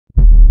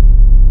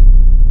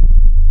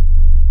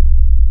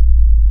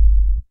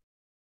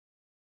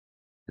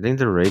I think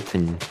the raid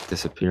thing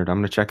disappeared. I'm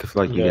gonna check if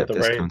like you get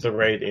discounts. The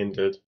raid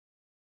ended.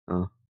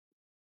 Oh.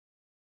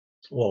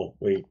 Well,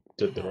 we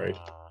did the raid.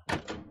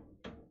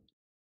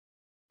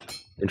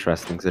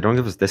 Interesting, because they don't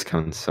give us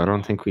discounts, so I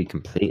don't think we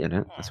completed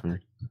it. That's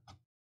weird.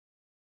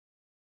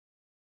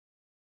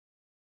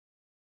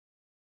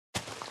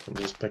 I'm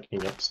just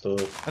picking up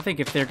stuff. I think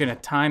if they're gonna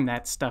time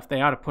that stuff, they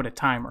ought to put a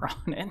timer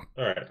on it.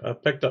 Alright, I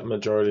picked up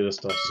majority of the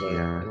stuff, so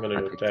Yeah, I'm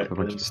gonna go back a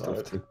bunch inside.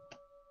 of stuff too.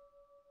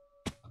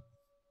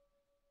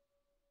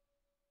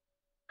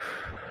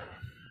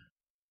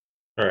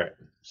 Alright.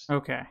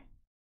 Okay.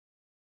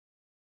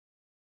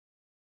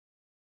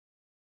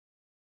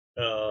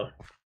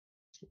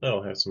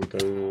 I'll have some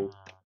gold.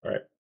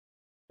 Alright.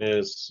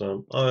 Here's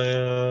some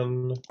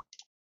iron.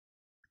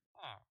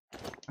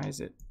 Why is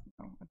it?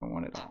 Oh, I don't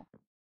want it all.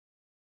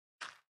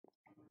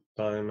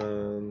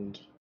 Diamond.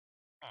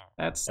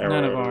 That's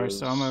none of ours,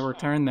 so I'm gonna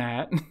return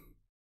that.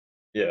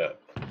 Yeah.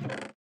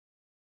 I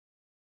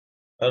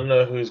don't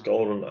know whose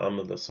golden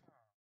armor this is.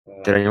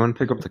 Did anyone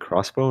pick up the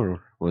crossbow,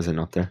 or was it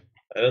not there?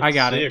 I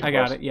got it. I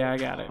got it. Yeah, I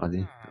got it. Oh, do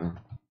you? Oh.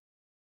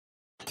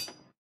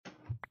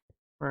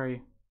 Where are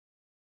you?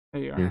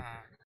 There you are. Yeah.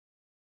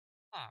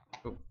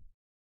 Oh.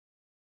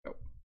 Oh.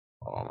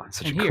 Oh man,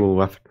 such And a here. cool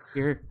weapon.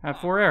 Here, have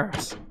 4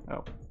 arrows.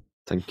 Oh.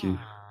 Thank you.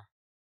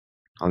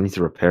 I'll need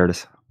to repair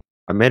this.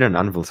 I made an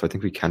anvil, so I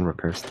think we can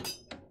repair stuff.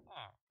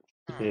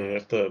 Yeah, you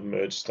have to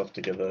merge stuff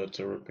together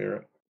to repair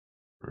it.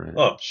 Right.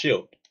 Oh,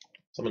 shield.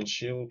 Someone's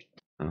shield.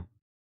 Oh.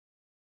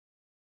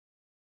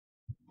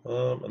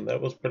 And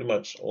that was pretty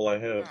much all I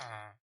have.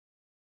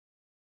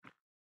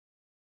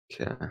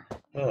 Okay.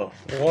 Oh,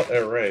 what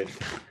a raid.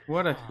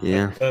 What a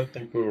Yeah. I don't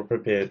think we were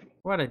prepared.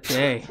 what a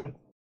day.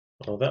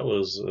 Oh, that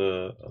was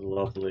a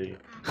lovely,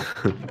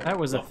 That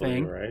was a lovely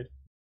thing. raid.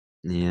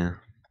 Yeah.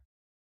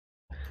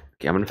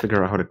 Okay, I'm gonna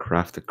figure out how to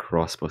craft a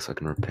crossbow so I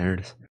can repair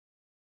this.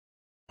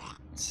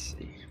 Let's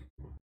see.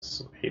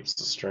 Some heaps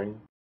of string.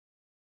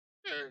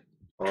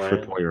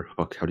 Tripwire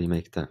hook. How do you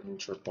make that?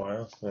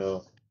 Tripwire. Yeah.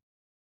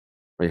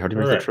 Wait, how do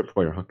you make the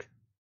tripwire hook?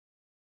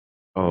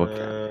 Oh,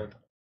 okay.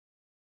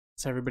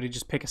 So everybody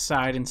just pick a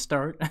side and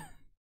start.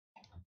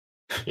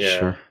 Yeah.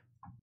 Sure.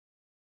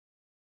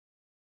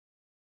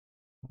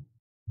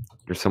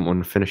 There's some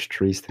unfinished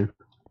trees too.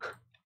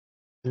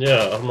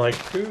 Yeah, I'm like,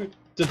 who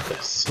did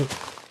this?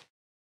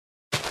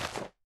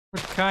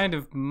 What kind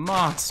of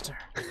monster?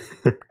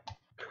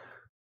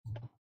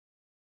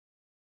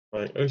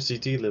 My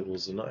OCD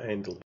levels are not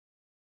handling.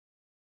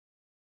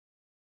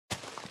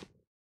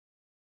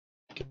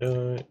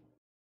 Okay.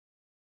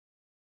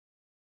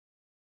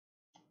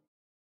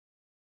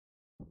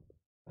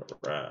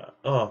 Right.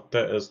 Oh,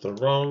 that is the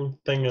wrong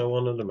thing I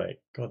wanted to make.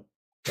 God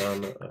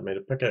damn it. I made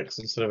a pickaxe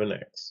instead of an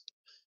axe.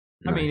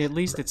 I mean, at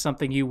least it's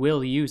something you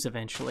will use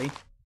eventually.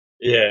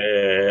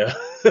 Yeah.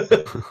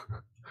 It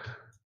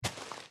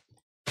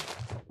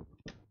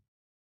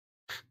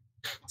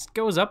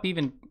goes up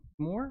even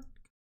more?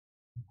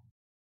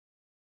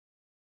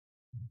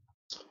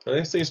 I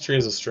guess these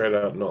trees are straight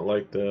out, not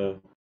like the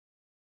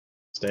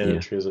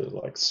standard trees that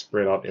like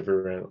spread out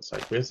everywhere. And it's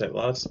like, where's that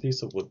last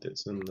piece of wood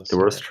that's in this? The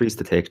worst trees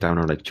to take down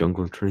are like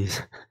jungle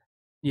trees.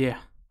 Yeah.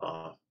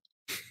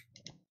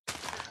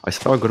 I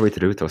saw a good way to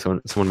do it though.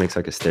 Someone makes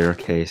like a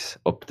staircase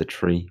up the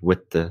tree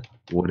with the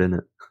wood in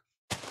it.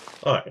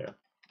 Oh yeah.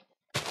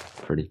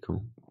 Pretty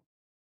cool.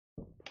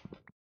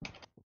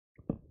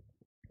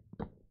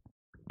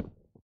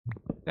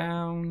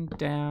 Down,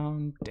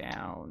 down,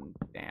 down,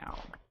 down.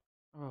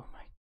 Oh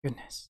my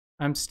goodness.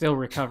 I'm still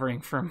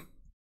recovering from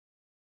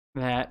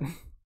that.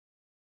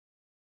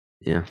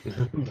 Yeah.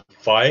 The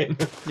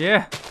fight?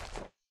 Yeah.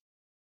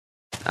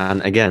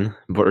 And again,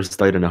 Butters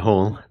died in a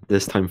hole,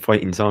 this time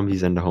fighting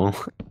zombies in the hole.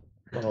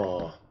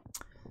 Oh.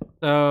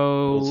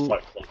 So,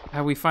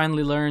 have we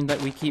finally learned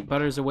that we keep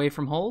Butters away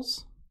from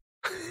holes?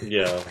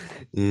 Yeah.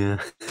 Yeah.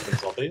 And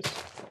zombies?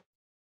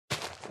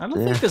 I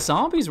don't think the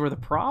zombies were the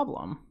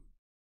problem.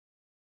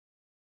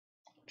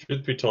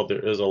 Truth be told,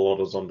 there is a lot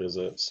of zombies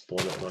that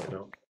spawn at night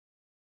now.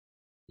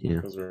 Yeah.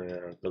 Because we're in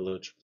a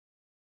village.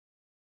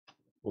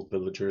 Or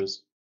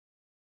villagers.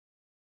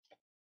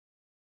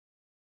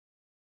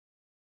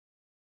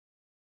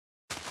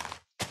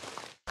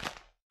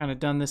 Kind of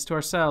done this to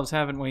ourselves,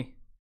 haven't we?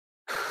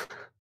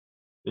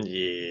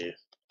 Yeah.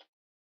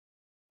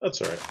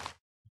 That's alright.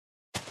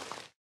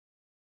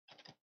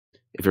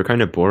 If you're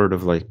kind of bored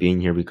of like being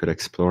here, we could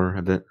explore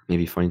a bit,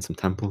 maybe find some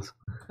temples.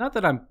 Not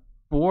that I'm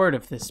bored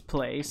of this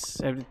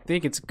place. I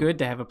think it's good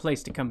to have a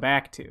place to come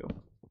back to.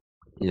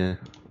 Yeah.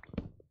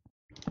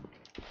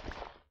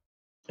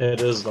 It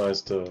is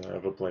nice to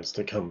have a place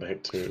to come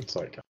back to. It's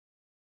like,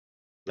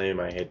 lay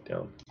my head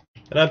down.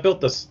 And I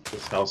built this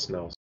house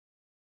now.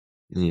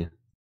 Yeah.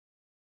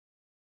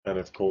 And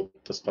I've called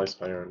this place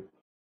my own.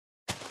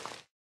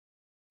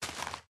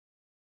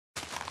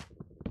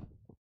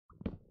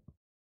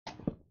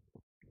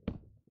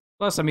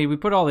 Plus, I mean, we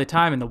put all the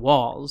time in the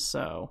walls,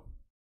 so...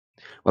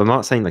 Well, I'm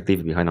not saying like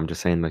leave it behind, I'm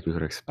just saying like we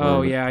could explore.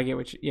 Oh, yeah, I get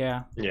what you...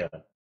 Yeah. Yeah.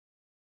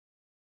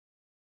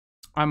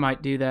 I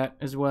might do that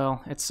as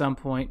well at some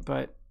point,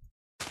 but...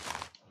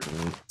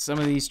 Some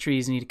of these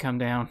trees need to come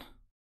down.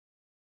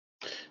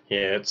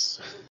 Yeah, it's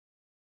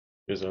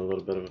a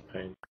little bit of a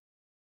pain.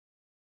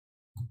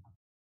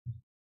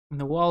 And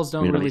the walls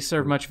don't You're really nice.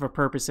 serve much of a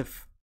purpose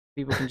if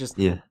people can just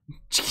Yeah,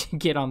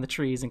 get on the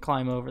trees and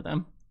climb over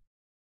them.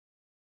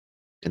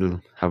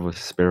 it'll have a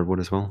spare wood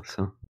as well,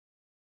 so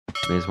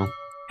may as well.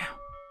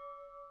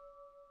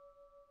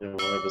 Yeah,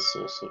 we'll have a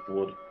source of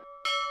wood.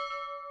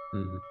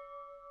 Mhm.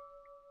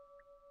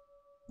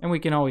 And we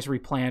can always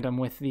replant them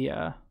with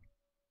the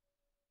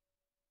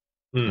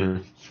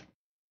Mm.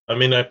 I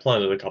mean, I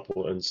planted a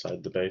couple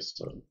inside the base,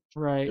 so it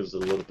right. gives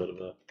it a little bit of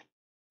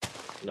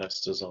a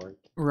nice design.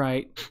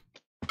 Right.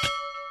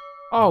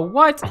 Oh,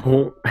 what?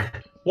 Oh,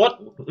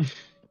 What?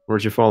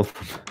 where'd you fall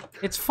from?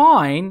 It's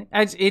fine.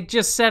 It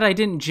just said I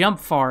didn't jump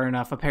far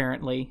enough,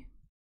 apparently.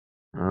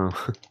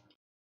 Oh,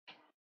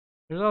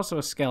 There's also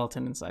a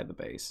skeleton inside the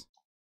base.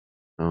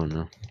 oh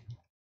no.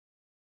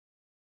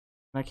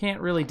 I can't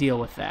really deal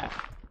with that.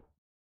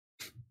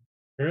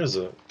 Where is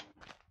it?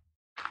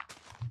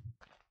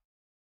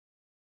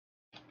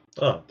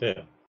 Oh,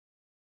 there.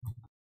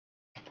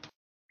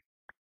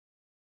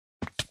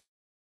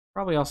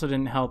 Probably also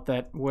didn't help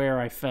that where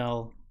I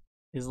fell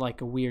is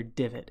like a weird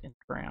divot in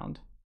the ground.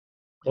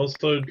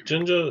 Also,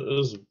 Ginger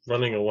is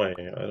running away.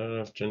 I don't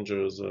know if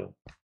Ginger is a...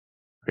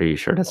 Are you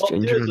sure that's Oh,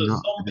 Ginger there's or a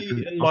not?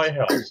 zombie in my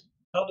house.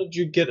 How did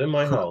you get in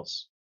my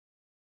house?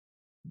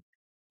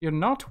 You're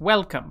not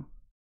welcome.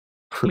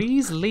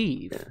 Please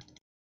leave.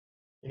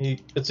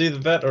 It's either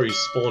that or he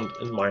spawned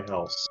in my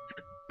house.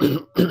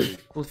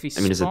 Well, if he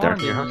I mean, is it dark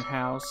spawned in in your your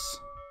house...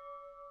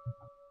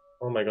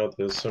 Oh my god,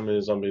 there's so many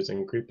zombies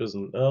and creepers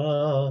and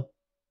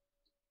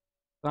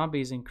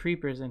Zombies and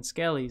creepers and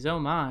skellies, oh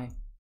my.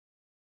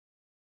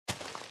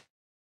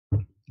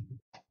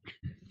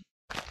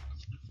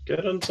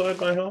 get inside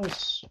my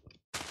house.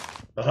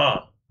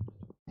 Aha!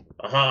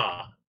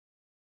 Aha!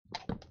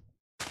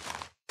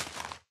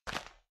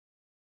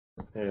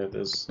 Yeah,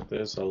 there's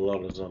a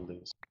lot of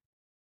zombies.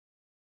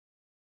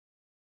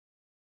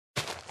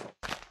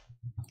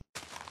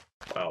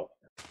 Wow.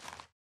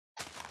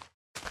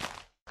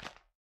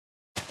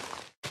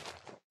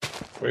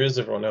 Where is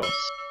everyone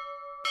else?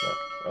 No,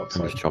 I'm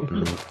outside. just chopping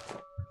wood.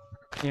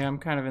 Yeah, I'm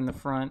kind of in the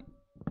front.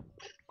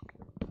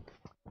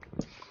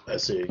 I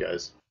see you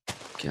guys.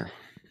 Okay.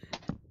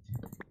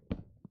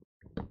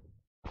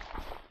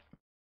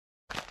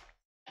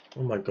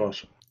 Oh my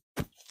gosh.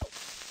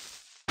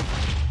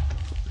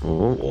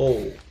 Oh,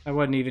 Whoa. That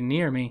wasn't even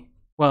near me.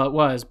 Well, it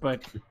was,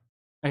 but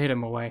I hit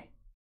him away.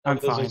 I'm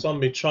There's fine. a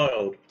zombie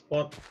child.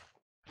 What?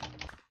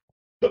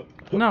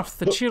 Enough,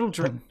 the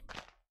children.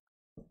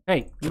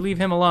 Hey, you leave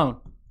him alone.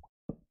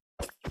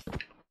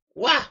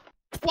 Wah!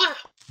 Wah!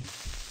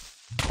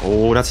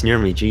 oh, that's near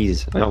me.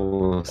 Jeez, I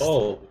almost.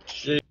 Oh,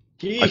 shit.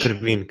 I could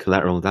have been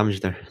collateral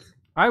damage there.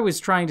 I was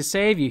trying to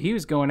save you. He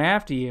was going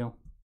after you.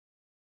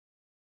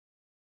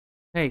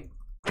 Hey,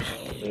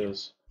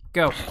 Yes.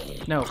 go.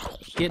 No,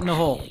 get in the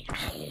hole.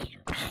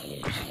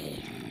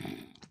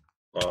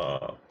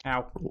 Ow.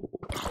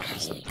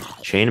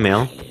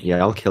 Chainmail. Yeah,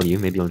 I'll kill you.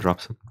 Maybe I'll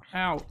drop some.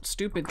 Ow,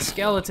 stupid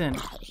skeleton.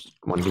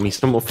 Come on, give me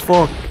some. Oh,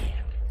 fuck.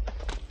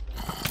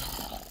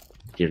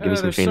 Here, give me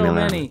some There's chainmail. so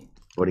many.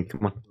 Buddy,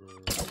 come on.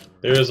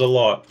 There is a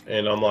lot,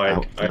 and I'm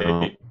like, Ow,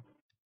 no.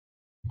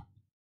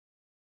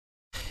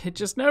 It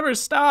just never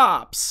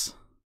stops.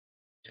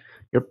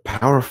 You're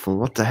powerful.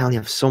 What the hell? You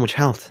have so much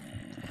health.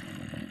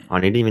 Oh,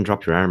 you didn't even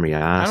drop your armor, you I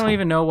asshole. don't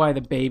even know why the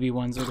baby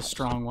ones are the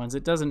strong ones.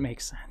 It doesn't make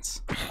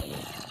sense.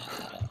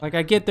 Like,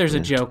 I get there's a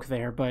joke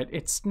there, but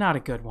it's not a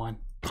good one.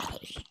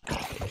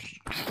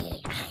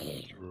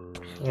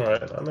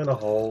 Alright, I'm in a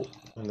hole,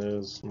 and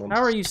there's monsters.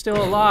 How are you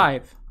still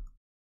alive?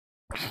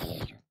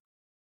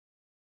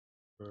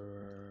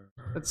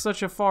 That's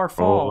such a far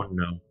fall. Oh,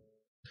 no.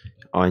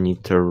 I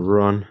need to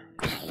run.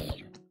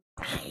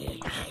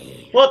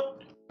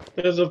 What?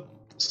 There's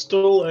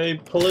still a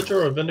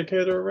pillager or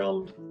vindicator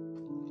around?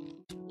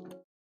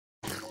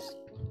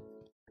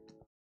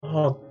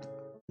 Oh,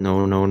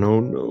 No, no, no,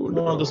 no, no.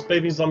 no, this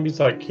baby zombie's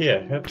like,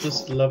 here, have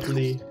this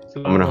lovely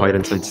flower. I'm gonna hide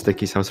inside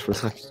Sticky's house for a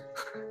sec.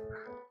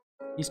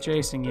 He's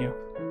chasing you.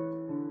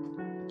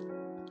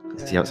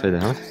 Is he outside the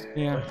house?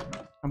 Yeah,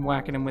 I'm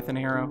whacking him with an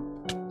arrow.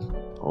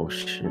 Oh,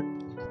 shit.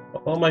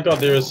 Oh my god,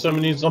 there are so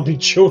many zombie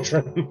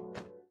children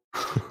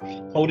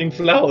holding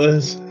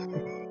flowers.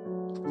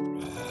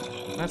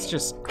 That's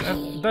just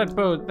that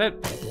boat. That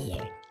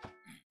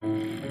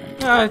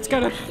it's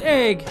got an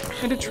egg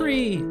and a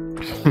tree.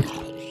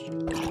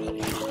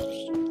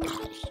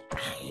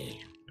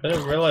 I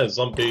didn't realize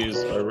zombies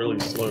are really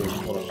slow.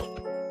 Hold on.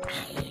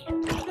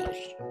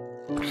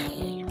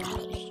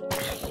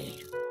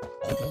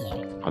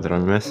 Oh, did I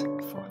miss?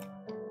 Fuck.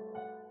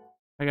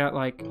 I got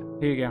like,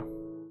 here you go.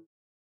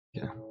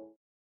 Yeah.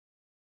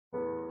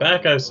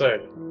 Back, I say.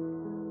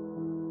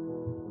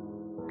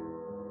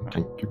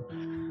 Thank you.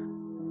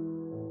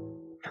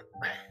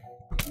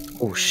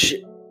 Oh,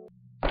 shit.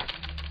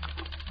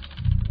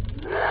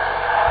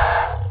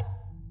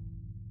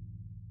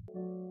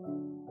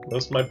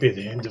 This might be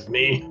the end of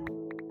me.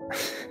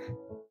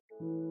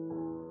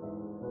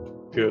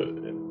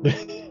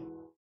 Good.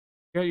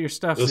 Got your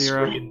stuff, The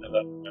Zero. screen that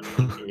I'm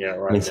looking at I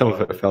right mean, some of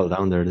now. it fell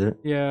down there, did it?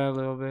 Yeah, a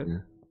little bit. Yeah.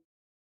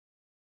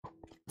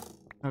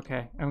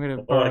 Okay, I'm gonna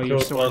Oh, borrow I your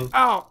killed sword. one.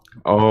 Ow!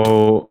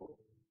 Oh.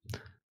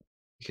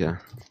 Yeah.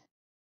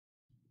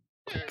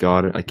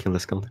 Got it. I killed the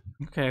skeleton.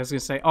 Okay, I was gonna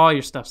say all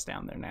your stuff's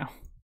down there now.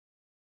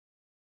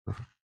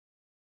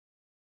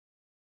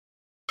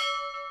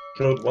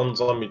 Killed one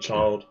zombie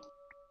child.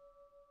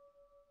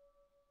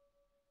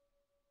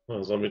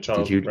 Oh, zombie Did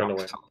child you ran drop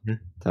away. something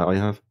that I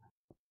have?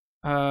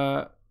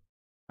 I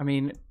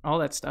mean, all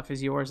that stuff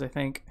is yours, I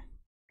think.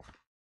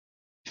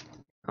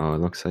 Oh, it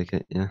looks like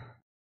it, yeah.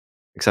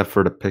 Except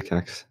for the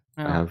pickaxe.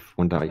 Oh. I have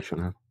one that I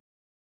shouldn't have.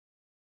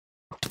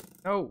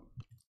 Oh.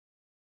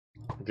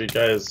 If you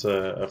guys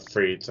are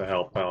free to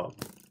help out,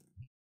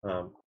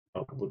 it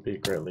would be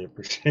greatly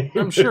appreciated.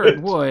 I'm sure it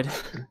would.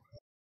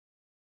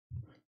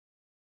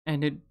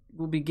 And it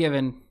will be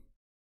given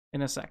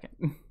in a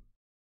second.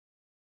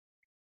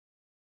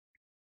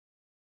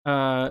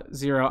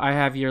 Zero, I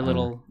have your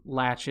little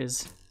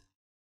latches.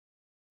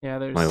 Yeah,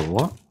 there's My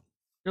what?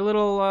 your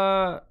little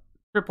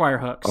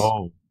tripwire hooks.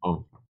 Oh.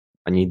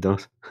 I need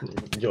those.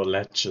 Your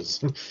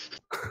latches.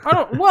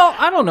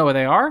 I don't know what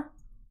they are.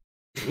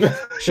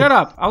 Shut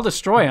up. I'll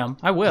destroy them.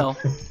 I will.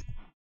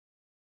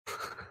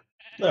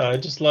 No, I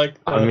just like.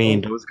 I mean,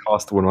 those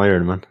cost 1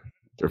 iron, man.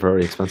 They're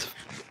very expensive.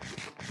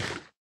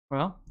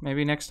 Well,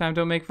 maybe next time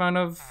don't make fun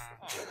of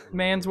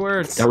man's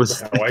words. That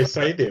was how I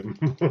say them.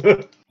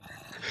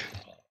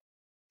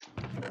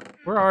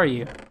 Where are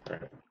you?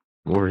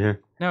 over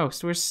here. No,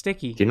 so we're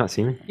Sticky. Do you not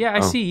see me? Yeah, I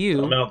Oh. see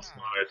you. I'm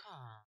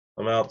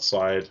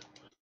outside.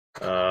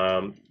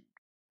 On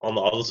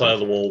the other side of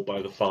the wall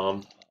by the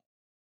farm.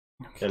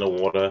 Okay. In the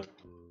water.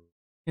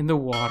 In the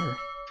water.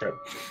 Yep.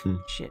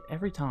 Shit,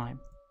 every time.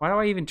 Why do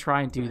I even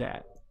try and do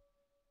that?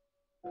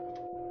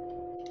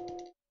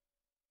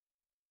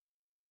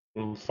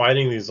 I'm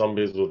fighting these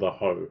zombies with a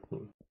hoe.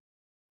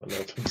 I don't know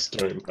if it's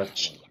doing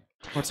much.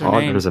 What's her Oh,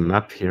 name? there's a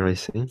map here, I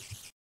see.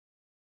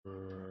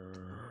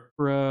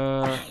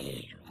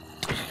 Bruh.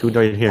 Who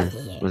died here?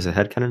 Was it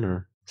HeadCannon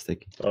or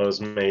Stick? Oh, it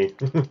was me.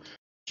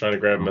 Trying to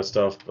grab my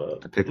stuff,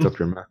 but... I picked up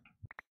your map.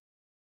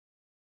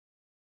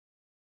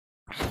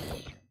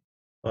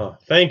 Oh,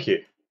 thank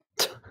you.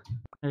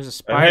 There's a had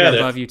spider it.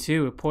 above you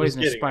too, a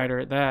poisonous getting it. spider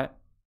at that.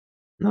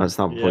 No, it's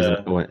not poison.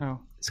 Yeah. Oh, wait. Oh.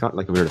 It's got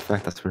like a weird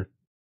effect, that's weird.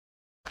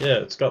 Yeah,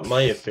 it's got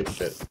my effect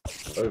bit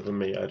over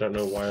me. I don't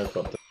know why I've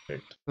got the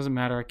effect. Doesn't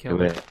matter, I Okay,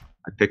 killed wait. it.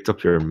 I picked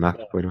up your map,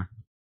 by the way.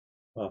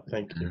 Oh,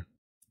 thank you.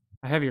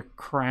 I have your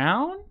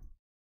crown?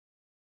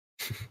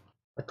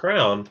 A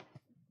crown?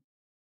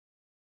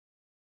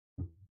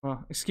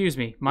 Well, excuse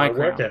me, my crown.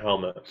 worker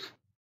helmet.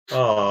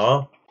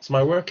 Aw, it's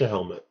my worker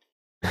helmet.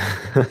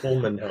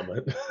 Pullman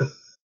helmet.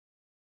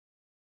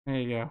 There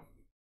you go.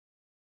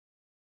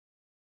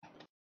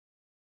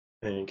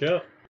 There you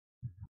go.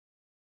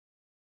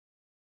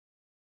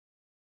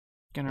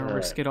 Gonna Alright.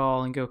 risk it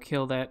all and go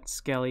kill that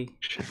skelly.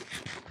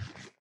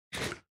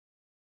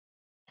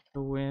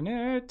 The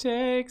winner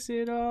takes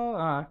it all.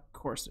 Ah, of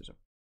course there's a...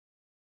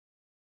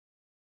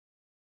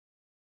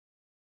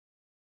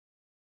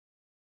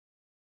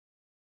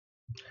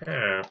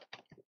 Ah,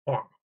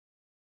 fuck.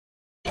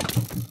 That's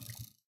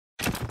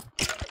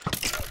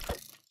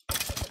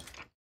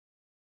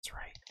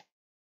right.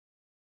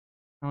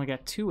 I only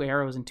got 2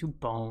 arrows and 2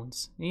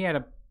 bones. He had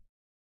a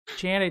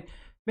enchanted...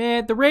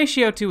 Man, the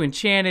ratio to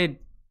enchanted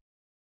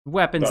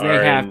weapons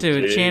they have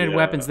to enchanted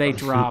weapons they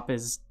drop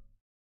is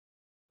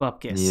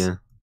bupkis. Yeah.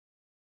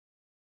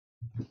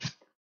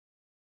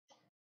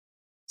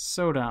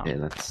 So dumb. Yeah,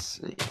 let's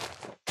see.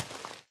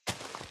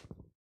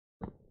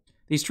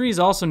 These trees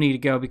also need to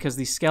go because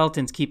these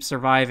skeletons keep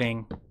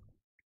surviving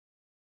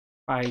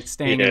by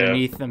staying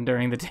underneath them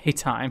during the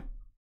daytime.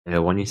 Yeah,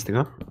 one needs to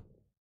go.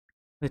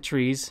 The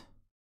trees.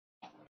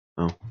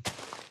 Oh.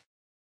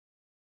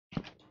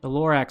 The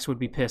Lorax would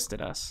be pissed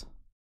at us.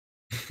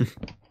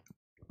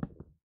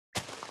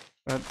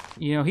 But,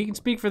 you know, he can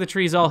speak for the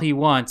trees all he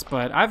wants,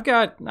 but I've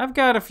got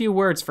a few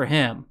words for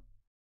him.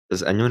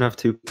 Does anyone have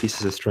 2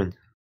 pieces of string?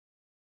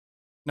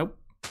 Nope.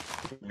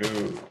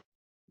 No.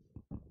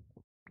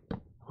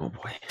 Oh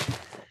boy.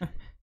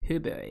 Hey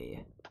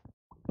boy.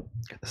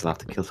 Guess I'll have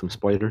to kill some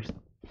spiders.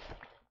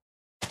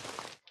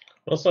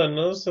 Also, I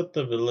noticed that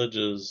the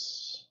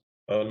villagers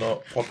are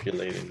not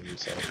populating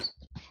themselves.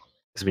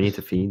 Because we need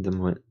to feed them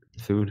with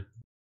food.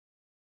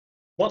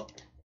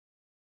 What?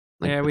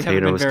 Like Yeah, we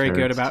haven't been potatoes, very good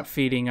carrots. about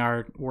feeding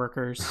our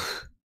workers.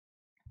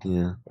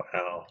 Yeah.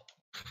 Wow.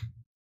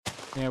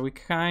 Yeah, we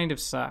kind of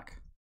suck.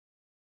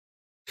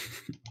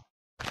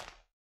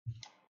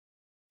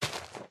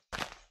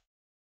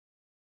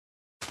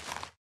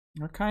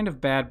 We're kind of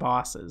bad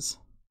bosses.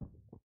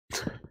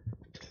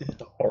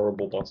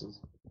 Horrible bosses.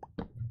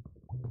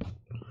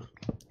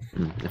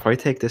 If I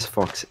take this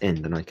fox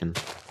in, then I can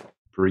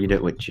breed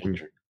it with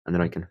ginger. And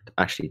then I can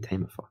actually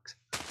tame a fox.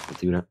 I'll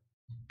do that.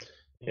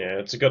 Yeah,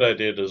 it's a good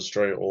idea to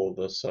destroy all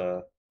this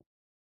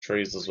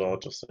trees as well,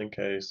 just in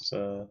case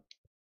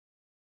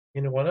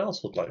anyone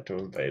else would like to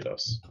invade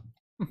us.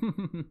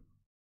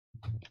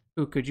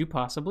 Who could you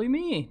possibly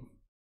mean?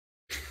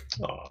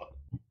 Aw.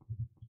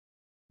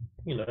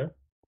 You know,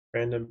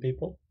 random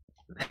people.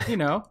 You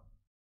know,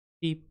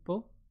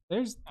 people.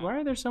 Why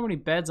are there so many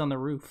beds on the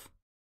roof?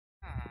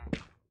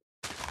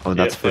 Oh,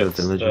 that's Yeah, for the that's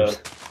villagers.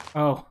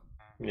 Oh,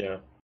 Yeah.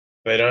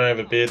 They don't have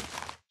a bed.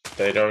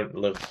 They don't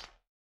live.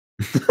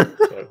 So.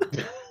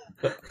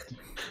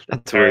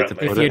 That's where to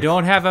Apparently. if put you it.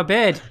 don't have a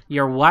bed,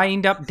 you're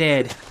wind up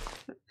dead.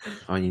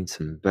 I need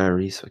some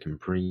berries so I can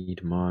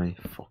breed my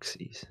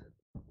foxies.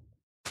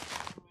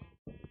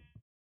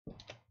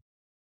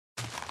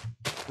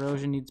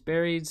 Erosion needs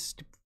berries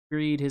to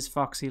breed his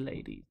foxy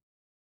lady.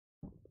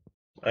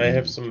 I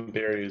have some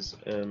berries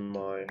in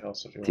my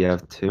house if you want. Do you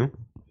have 2?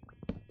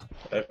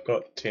 I've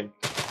got 10.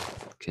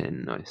 Okay,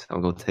 nice. I'll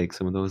go take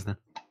some of those then.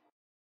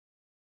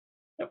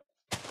 Yep.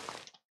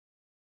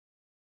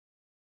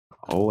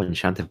 Oh,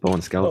 enchanted bow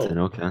and skeleton.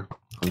 Okay,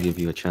 I'll give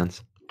you a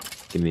chance.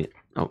 Give me.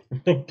 Oh,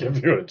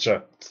 Give you a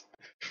chance.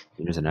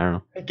 there's an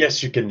arrow. I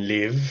guess you can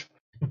live.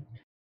 I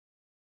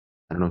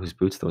don't know whose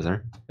boots those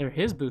are. They're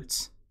his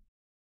boots.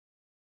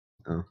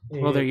 Oh,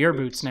 Well, they're your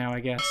boots now, I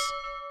guess.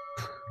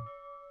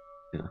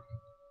 yeah.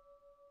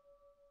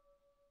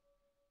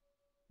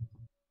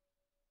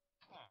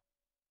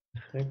 I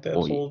think that's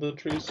all the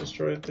trees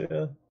destroyed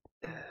there.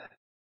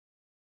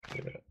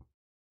 Yeah.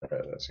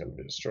 Alright, that's gonna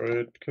be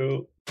destroyed.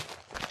 Cool.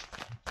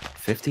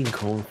 15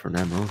 coal for an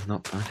emerald,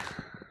 not bad.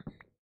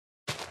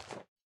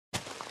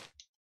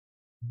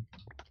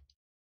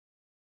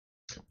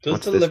 Does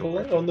What's the this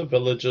leveling on the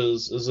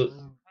villages, is it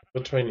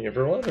between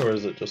everyone or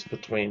is it just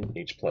between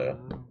each player?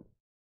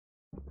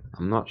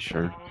 I'm not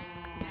sure.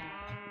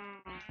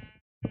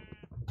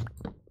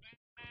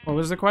 What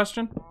was the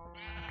question?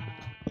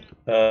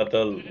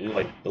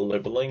 The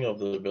leveling of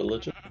the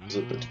villages, is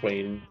it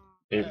between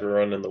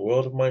everyone in the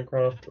world of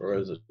Minecraft or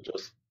is it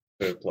just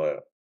per player?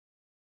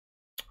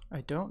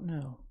 I don't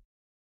know.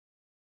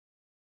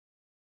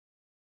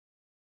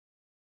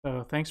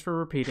 So thanks for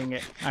repeating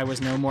it. I was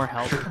no more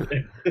help.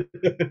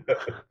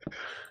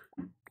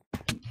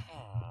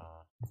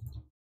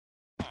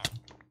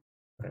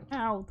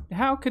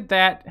 How could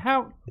that?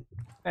 How?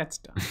 That's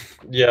dumb.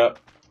 Yeah.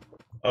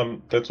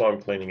 That's why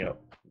I'm cleaning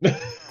up.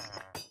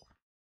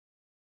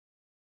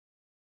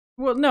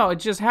 Well, no,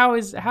 it's just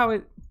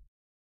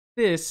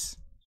this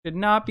should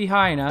not be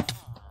high enough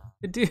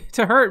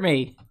to hurt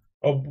me.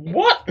 Oh,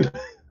 what?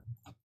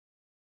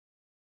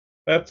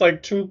 That's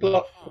like 2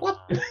 blocks. What?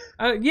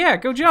 Yeah,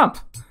 go jump.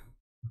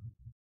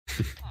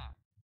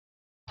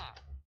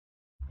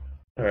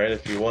 Alright,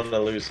 if you want to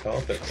lose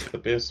health, that's the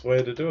best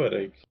way to do it,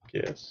 I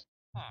guess.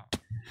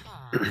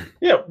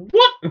 Yeah,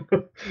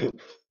 what?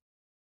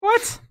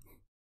 What?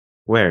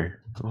 Where?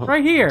 Oh,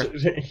 Right here.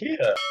 Here.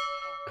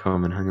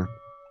 come on, hang on.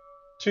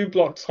 2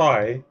 blocks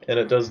high, and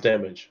it does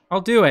damage.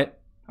 I'll do it.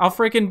 I'll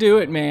freaking do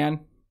it, man.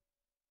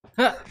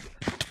 Huh.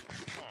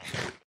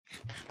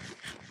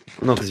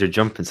 No, because you're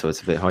jumping, so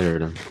it's a bit higher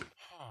than.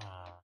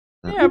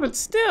 Yeah, but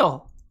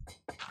still.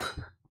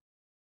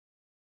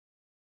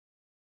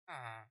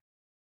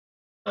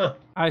 Huh.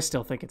 I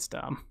still think it's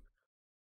dumb.